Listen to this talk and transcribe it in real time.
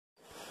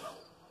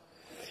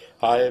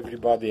Hi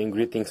everybody and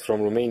greetings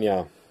from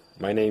Romania.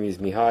 My name is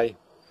Mihai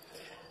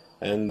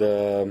and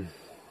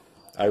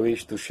I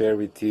wish to share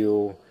with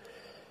you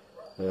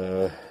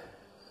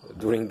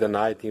during the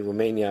night in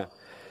Romania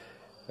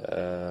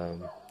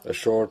a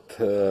short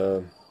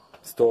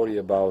story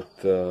about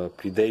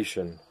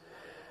predation,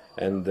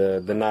 and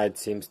the night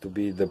seems to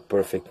be the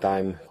perfect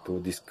time to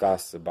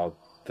discuss about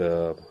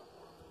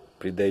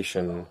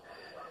predation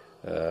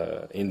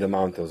in the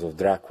mountains of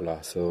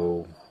Dracula.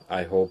 So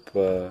I hope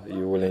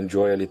you will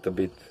enjoy a little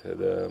bit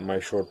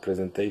my short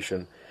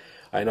presentation.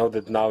 I know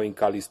that now in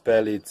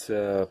Kalipsell it's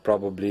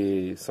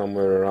probably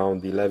somewhere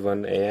around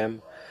 11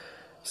 a.m.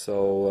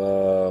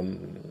 So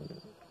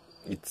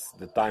it's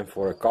the time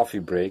for a coffee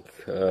break,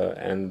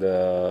 and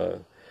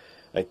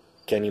I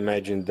can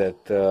imagine that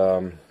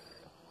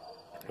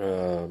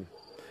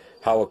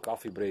how a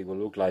coffee break will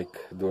look like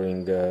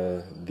during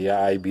the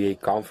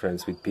IBA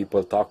conference, with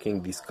people talking,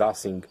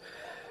 discussing,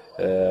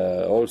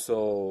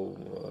 also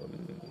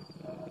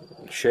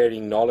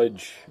sharing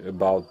knowledge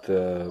about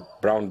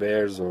brown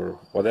bears or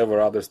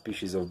whatever other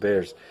species of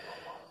bears.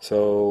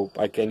 So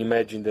I can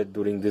imagine that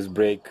during this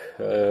break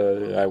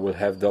I will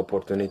have the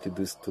opportunity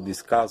to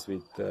discuss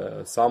with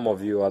some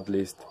of you at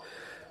least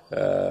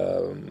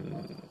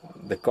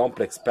the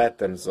complex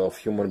patterns of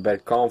human-bear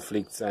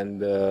conflicts,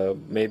 and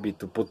maybe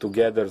to put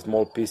together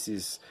small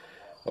pieces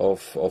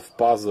of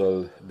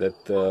puzzle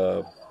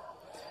that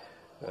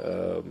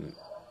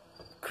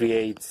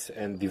creates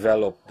and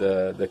develop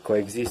the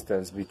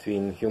coexistence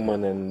between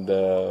human and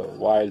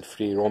wild,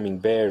 free roaming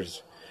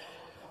bears.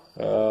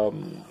 I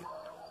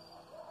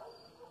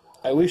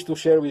wish to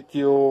share with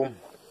you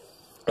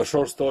a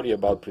short story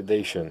about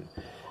predation.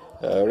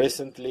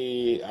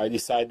 Recently I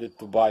decided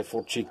to buy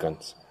 4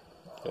 chickens.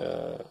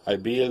 I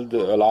built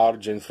a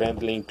large and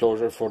friendly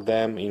enclosure for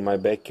them in my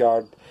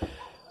backyard,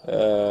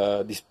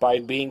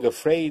 despite being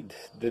afraid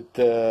that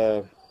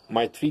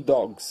my 3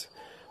 dogs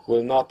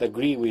will not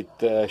agree with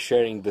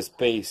sharing the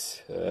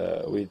space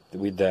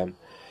with them.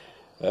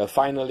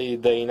 Finally,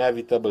 the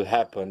inevitable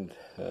happened.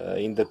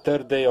 In the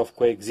 3rd day of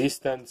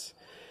coexistence,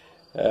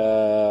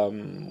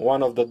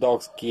 one of the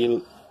dogs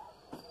killed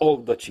all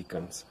the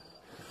chickens.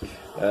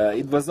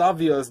 It was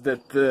obvious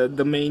that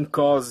the main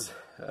cause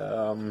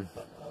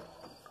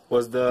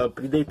was the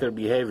predator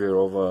behavior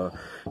of a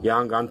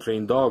young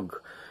untrained dog,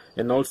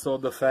 and also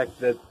the fact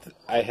that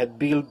I had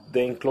built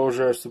the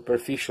enclosure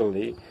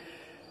superficially,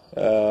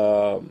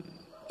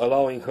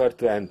 allowing her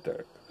to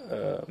enter.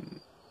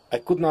 I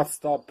could not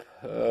stop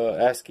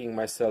asking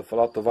myself a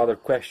lot of other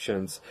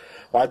questions.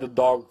 Why the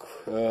dog,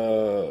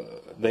 the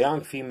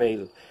young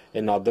female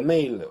and not the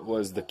male,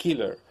 was the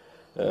killer?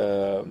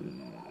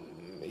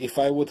 If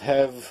I would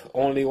have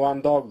only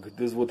one dog,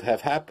 this would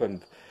have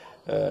happened.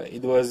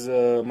 It was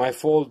my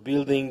fault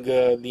building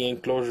the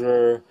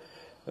enclosure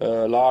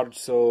large,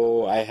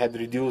 so I had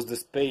reduced the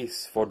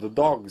space for the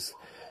dogs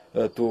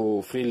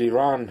to freely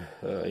run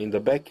in the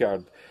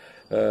backyard.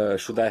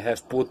 Should I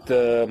have put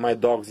my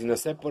dogs in a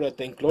separate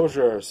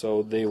enclosure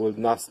so they would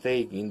not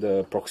stay in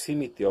the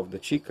proximity of the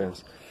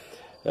chickens?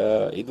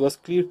 It was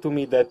clear to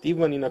me that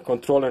even in a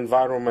controlled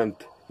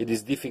environment it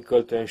is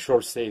difficult to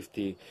ensure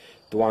safety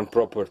to one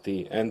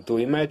property, and to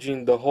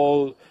imagine the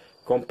whole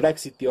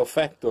complexity of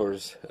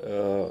factors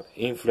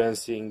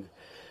influencing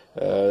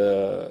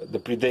the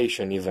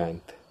predation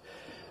event.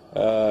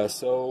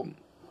 So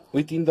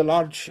within the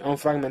large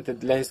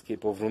unfragmented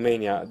landscape of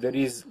Romania, there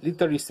is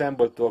little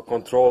resembled to a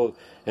controlled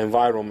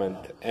environment,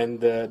 and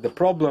the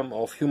problem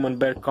of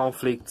human-bear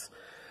conflicts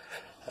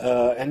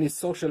and its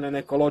social and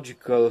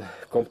ecological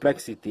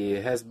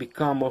complexity has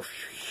become of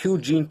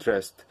huge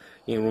interest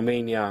in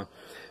Romania,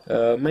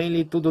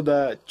 mainly due to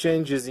the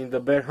changes in the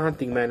bear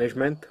hunting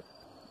management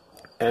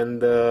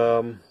and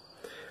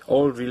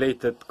all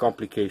related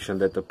complications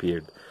that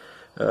appeared.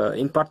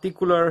 In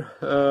particular,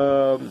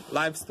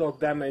 livestock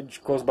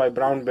damage caused by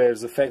brown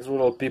bears affects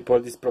rural people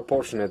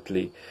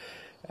disproportionately,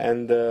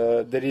 and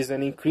there is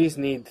an increased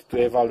need to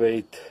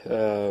evaluate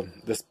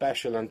the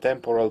spatial and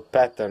temporal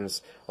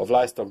patterns of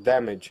livestock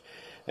damage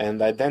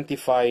and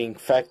identifying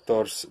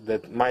factors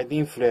that might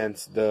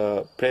influence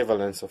the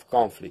prevalence of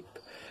conflict.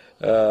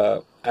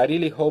 I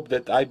really hope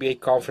that IBA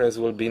conference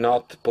will be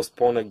not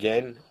postponed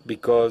again,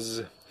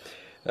 because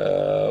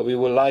we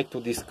would like to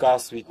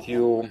discuss with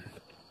you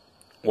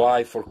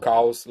why for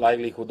cows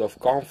likelihood of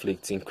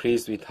conflicts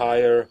increased with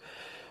higher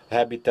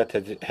habitat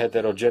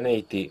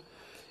heterogeneity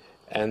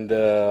and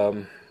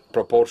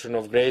proportion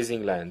of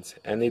grazing lands,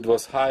 and it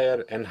was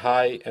higher in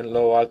high and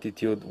low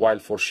altitude, while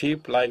for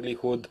sheep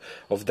likelihood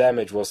of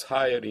damage was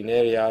higher in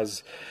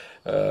areas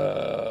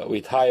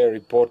with higher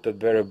reported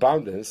bear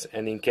abundance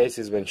and in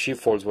cases when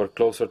sheepfolds were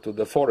closer to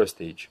the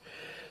forest edge.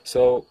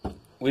 So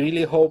we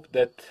really hope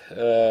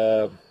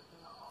that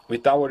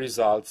with our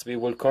results we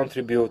will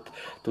contribute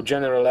to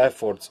general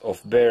efforts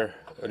of bear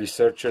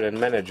researchers and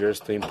managers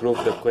to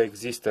improve the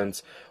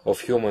coexistence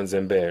of humans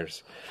and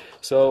bears.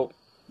 So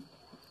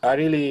I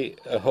really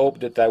hope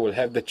that I will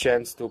have the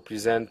chance to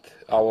present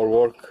our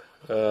work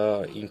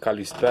in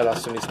Kalipsell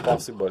as soon as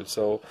possible.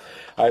 So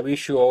I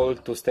wish you all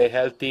to stay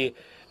healthy,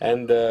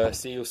 and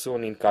see you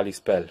soon in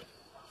Kalipsell.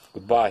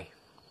 Goodbye.